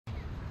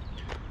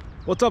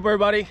What's up,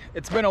 everybody?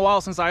 It's been a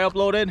while since I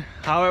uploaded.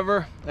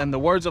 However, in the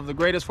words of the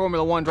greatest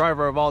Formula One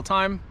driver of all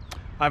time,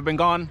 I've been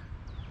gone,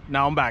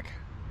 now I'm back.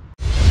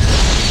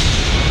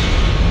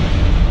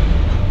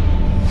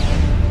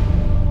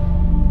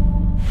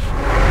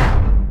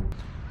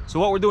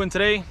 So what we're doing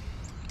today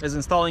is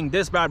installing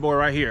this bad boy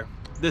right here.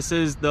 This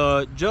is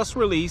the just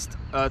released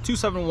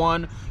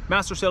 271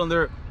 master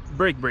cylinder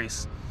brake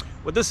brace.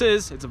 What this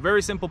is, it's a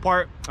very simple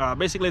part.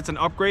 Basically, it's an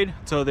upgrade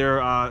to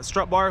their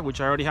strut bar, which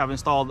I already have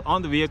installed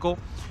on the vehicle,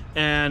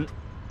 and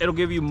it'll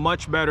give you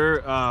much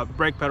better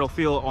brake pedal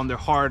feel on their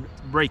hard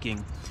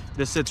braking.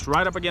 This sits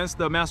right up against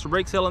the master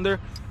brake cylinder.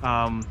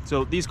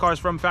 So these cars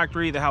from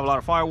factory, they have a lot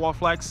of firewall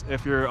flex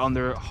if you're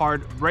under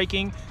hard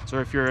braking.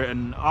 So if you're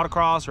in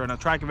autocross or in a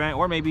track event,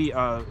 or maybe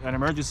an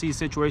emergency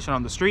situation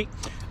on the street.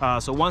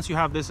 So once you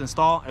have this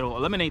installed, it'll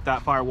eliminate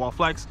that firewall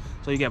flex,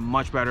 so you get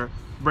much better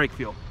brake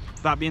feel.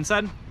 That being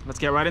said, let's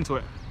get right into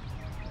it.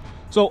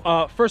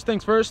 So first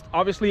things first,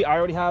 obviously I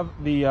already have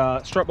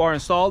the strut bar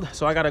installed,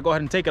 so I gotta go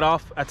ahead and take it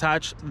off,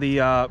 attach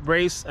the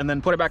brace, and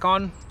then put it back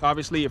on.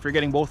 Obviously, if you're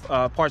getting both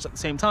parts at the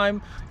same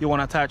time, you want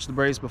to attach the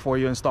brace before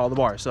you install the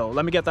bar. So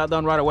let me get that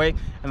done right away,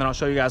 and then I'll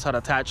show you guys how to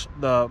attach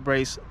the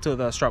brace to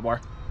the strut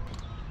bar.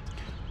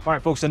 All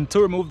right, folks, and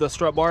to remove the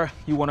strut bar,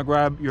 you want to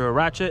grab your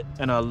ratchet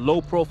and a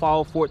low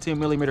profile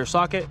 14mm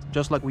socket,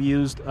 just like we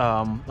used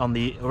on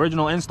the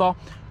original install.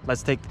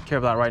 Let's take care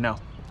of that right now.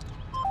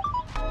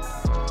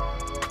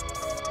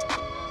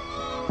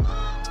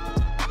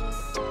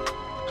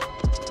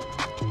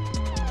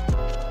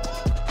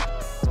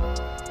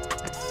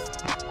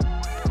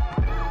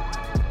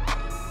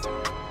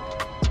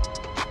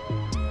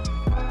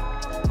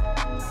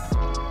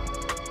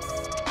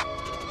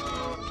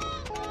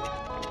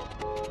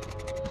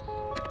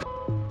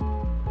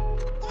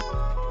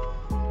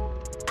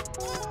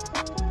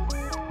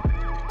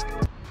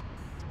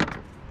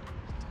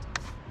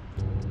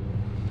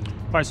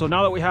 All right, so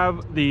now that we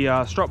have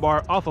the strut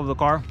bar off of the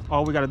car,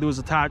 all we got to do is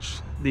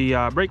attach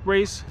the brake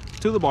brace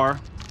to the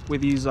bar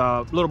with these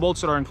little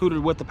bolts that are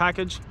included with the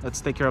package. Let's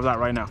take care of that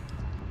right now.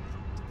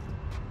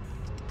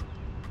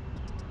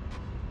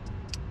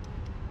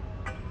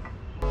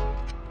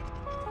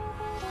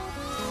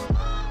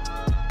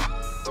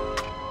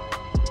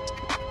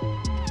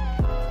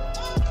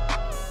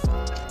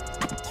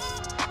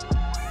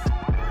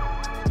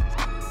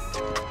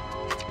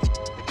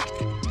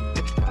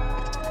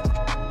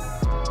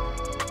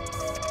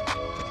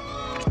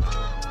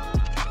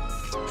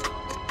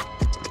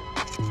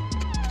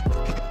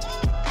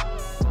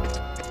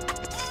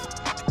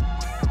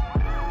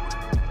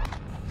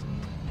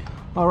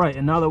 All right,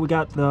 and now that we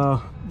got the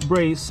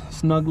brace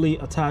snugly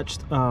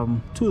attached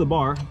to the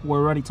bar,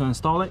 we're ready to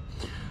install it.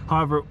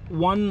 However,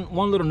 one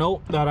little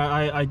note that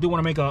I do want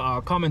to make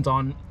a comment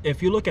on.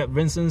 If you look at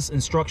Vincent's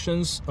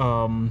instructions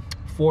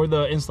for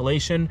the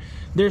installation,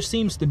 there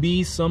seems to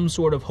be some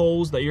sort of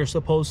hose that you're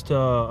supposed to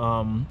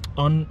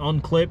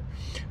unclip.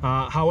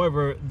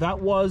 However, that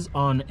was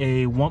on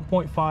a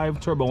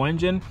 1.5 turbo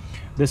engine.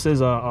 This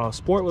is a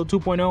Sport with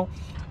 2.0.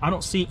 I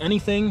don't see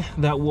anything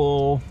that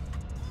will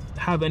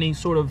have any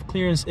sort of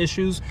clearance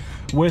issues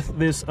with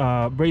this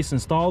brace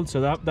installed,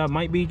 so that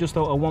might be just a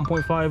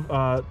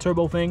 1.5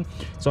 turbo thing.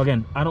 So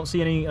again, I don't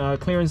see any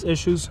clearance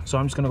issues, so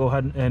I'm just gonna go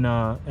ahead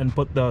and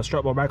put the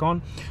strut bar back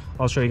on.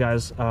 I'll show you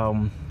guys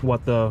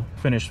what the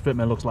finished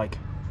fitment looks like.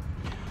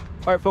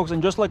 All right, folks,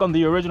 and just like on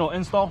the original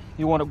install,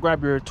 you want to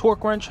grab your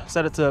torque wrench,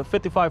 set it to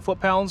 55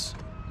 foot-pounds,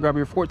 grab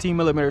your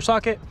 14mm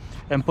socket,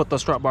 and put the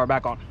strut bar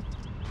back on.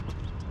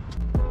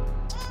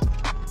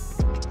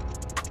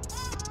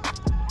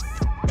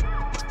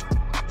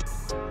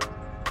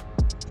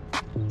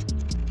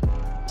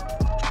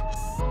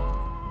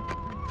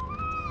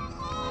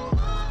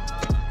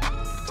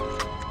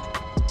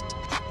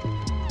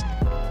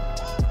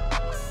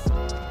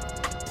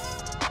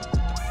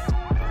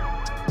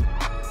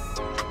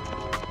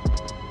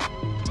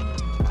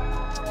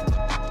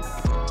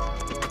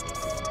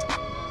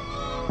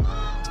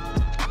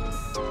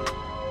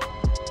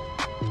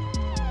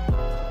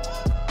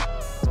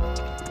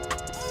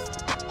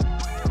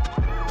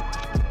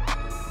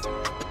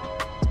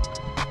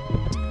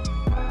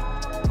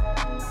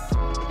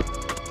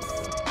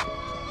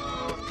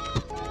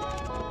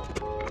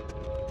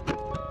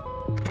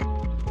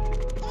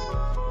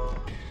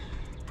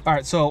 All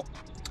right, so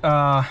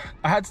I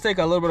had to take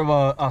a little bit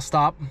of a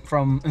stop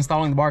from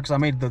installing the bar because I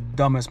made the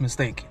dumbest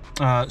mistake.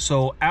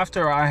 So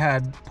after I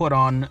had put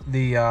on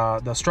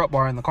the strut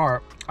bar in the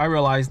car, I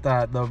realized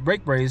that the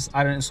brake brace,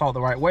 I didn't install it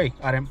the right way.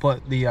 I didn't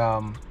put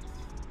the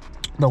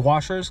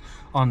washers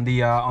on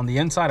the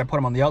inside. I put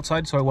them on the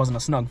outside, so it wasn't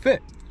a snug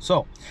fit.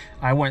 So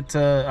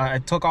I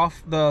took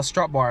off the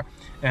strut bar,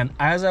 and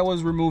as I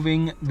was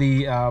removing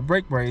the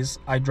brake brace,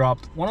 I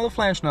dropped one of the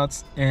flange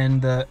nuts in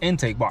the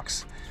intake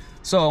box.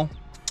 So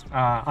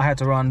I had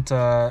to run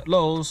to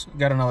Lowe's,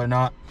 get another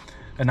nut,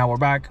 and now we're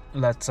back.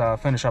 Let's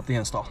finish up the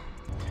install.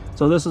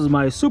 So this is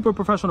my super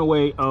professional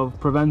way of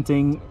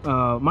preventing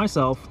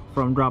myself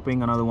from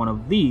dropping another one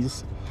of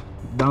these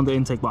down the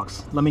intake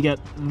box. Let me get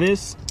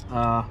this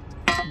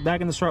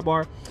back in the Strut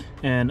Bar,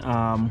 and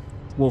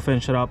we'll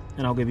finish it up,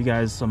 and I'll give you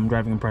guys some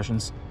driving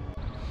impressions.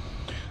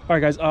 All right,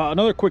 guys,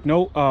 another quick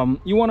note.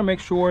 You want to make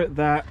sure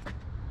that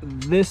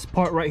this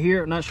part right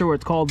here, not sure what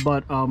it's called,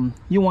 but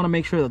you want to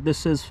make sure that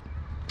this is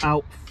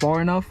out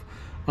far enough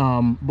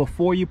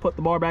before you put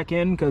the bar back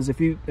in, because if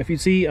you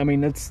see, I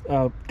mean, it's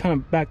kind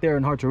of back there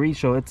and hard to reach,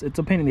 so it's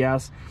a pain in the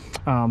ass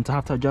to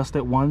have to adjust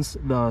it once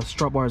the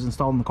Strut Bar is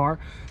installed in the car.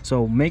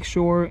 So make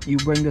sure you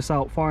bring this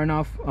out far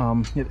enough.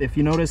 If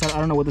you notice, I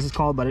don't know what this is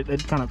called, but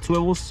it kind of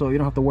swivels, so you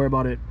don't have to worry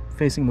about it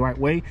facing the right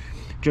way.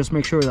 Just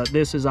make sure that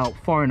this is out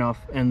far enough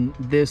and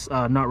this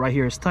nut right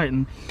here is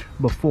tightened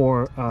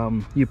before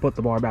you put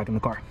the bar back in the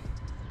car.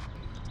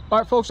 All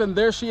right, folks, and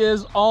there she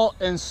is, all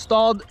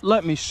installed.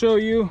 Let me show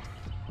you.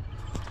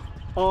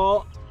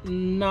 All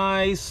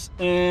nice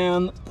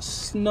and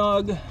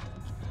snug,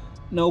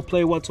 no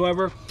play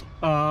whatsoever.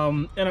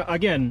 And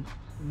again,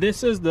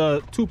 this is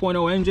the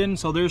 2.0 engine,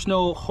 so there's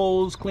no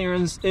hose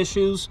clearance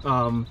issues.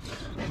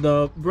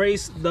 The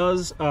brace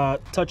does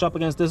touch up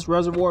against this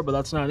reservoir, but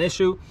that's not an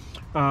issue.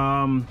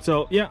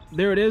 So yeah,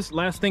 there it is.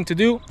 Last thing to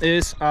do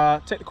is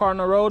take the car on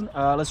the road.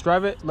 Let's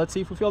drive it. Let's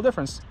see if we feel a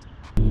difference.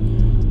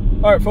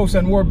 All right, folks,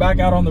 and we're back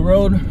out on the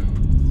road,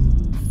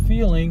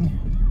 feeling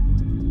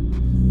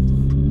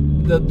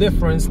the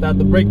difference that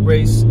the brake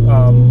brace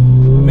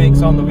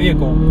makes on the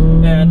vehicle.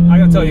 And I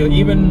gotta tell you,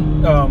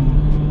 even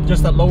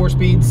just at lower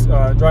speeds,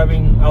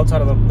 driving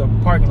outside of the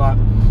parking lot,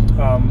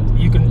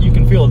 you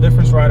can feel a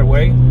difference right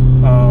away.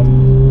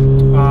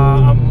 I'm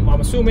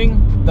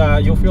assuming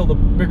that you'll feel the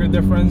bigger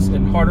difference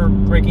in harder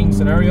braking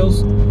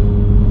scenarios.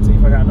 Let's see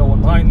if I got no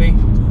one behind me.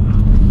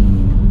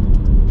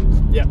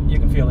 Yeah, you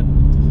can feel it.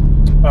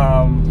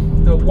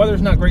 The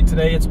weather's not great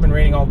today. It's been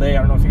raining all day. I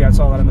don't know if you guys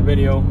saw that in the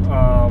video.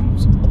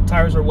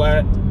 Tires are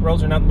wet,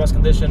 roads are not in the best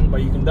condition,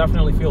 but you can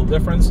definitely feel the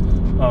difference.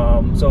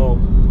 So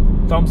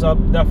thumbs up,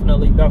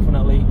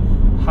 definitely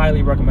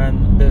highly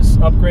recommend this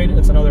upgrade.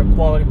 It's another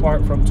quality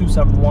part from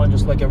 271,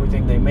 just like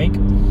everything they make.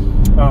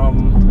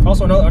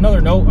 Also, another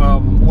note,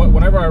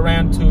 whenever I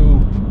ran to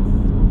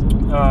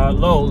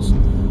Lowe's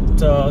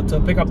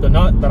to pick up the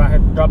nut that I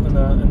had dropped in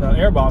the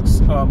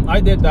airbox, I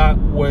did that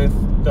with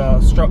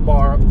the Strut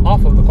Bar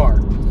off of the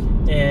car,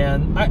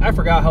 and I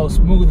forgot how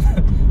smooth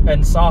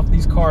and soft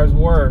these cars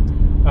were.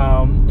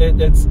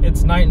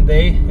 It's night and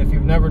day. If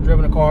you've never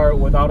driven a car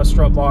without a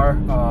Strut Bar,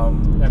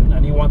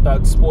 and you want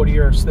that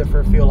sportier,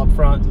 stiffer feel up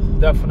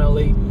front,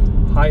 definitely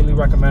highly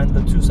recommend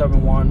the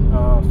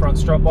 271 front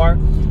Strut Bar.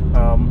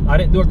 I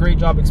didn't do a great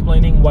job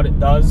explaining what it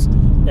does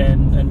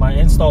in my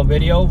install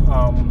video.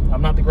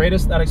 I'm not the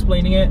greatest at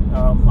explaining it.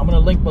 I'm going to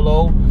link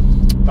below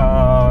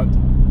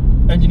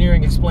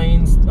Engineering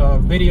Explains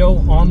video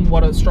on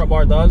what a Strut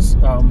Bar does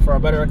for a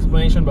better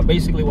explanation. But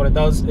basically what it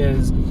does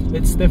is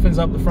it stiffens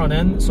up the front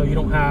end, so you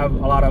don't have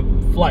a lot of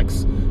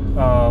flex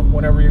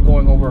whenever you're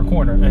going over a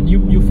corner, and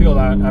you feel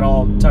that at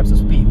all types of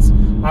speeds.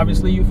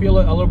 Obviously you feel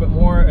it a little bit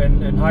more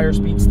in higher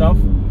speed stuff,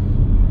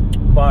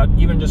 but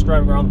even just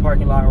driving around the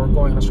parking lot or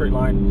going in a straight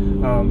line,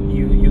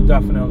 you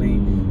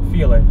definitely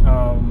feel it.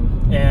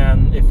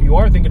 And if you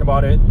are thinking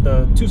about it,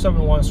 the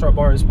 271 Strut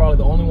Bar is probably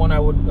the only one I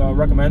would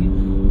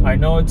recommend. I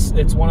know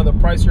it's one of the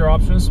pricier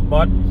options,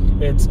 but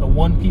it's a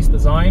one-piece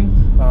design.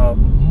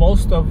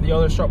 Most of the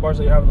other Strut Bars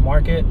that you have in the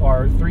market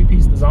are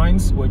three-piece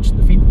designs, which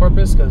defeat the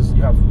purpose because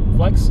you have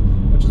flex,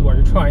 which is what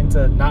you're trying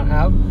to not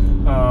have.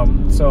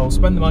 So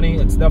spend the money.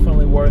 It's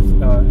definitely worth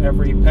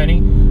every penny.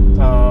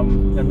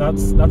 And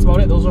that's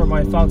about it. Those are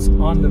my thoughts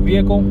on the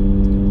vehicle.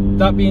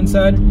 That being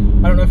said,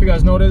 I don't know if you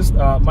guys noticed,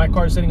 my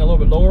car is sitting a little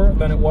bit lower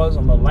than it was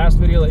on the last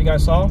video that you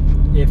guys saw.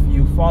 If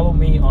you follow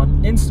me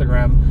on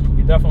Instagram,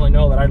 you definitely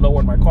know that I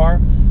lowered my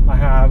car. I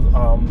have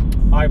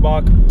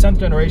Eibach 10th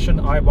generation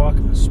Eibach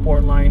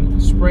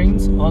Sportline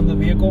springs on the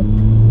vehicle.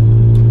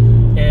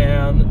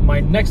 And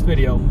my next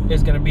video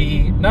is going to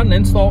be not an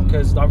install,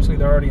 because obviously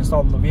they're already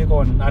installed in the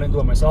vehicle and I didn't do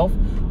it myself,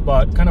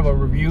 but kind of a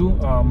review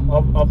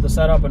of the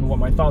setup and what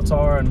my thoughts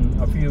are,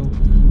 and a few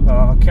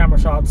camera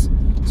shots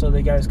so that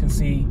you guys can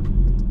see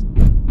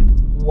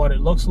what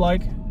it looks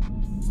like.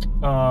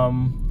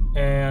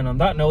 And on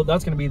that note,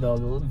 that's going to be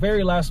the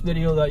very last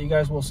video that you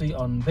guys will see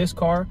on this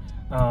car.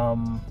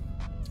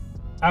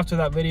 After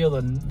that video,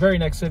 the very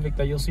next Civic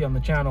that you'll see on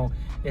the channel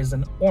is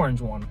an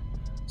orange one.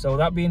 So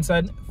that being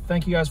said,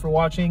 thank you guys for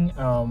watching.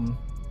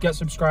 Get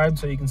subscribed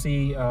so you can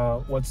see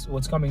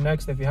what's coming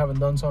next if you haven't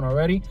done so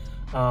already.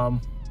 I'll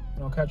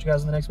catch you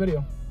guys in the next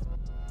video.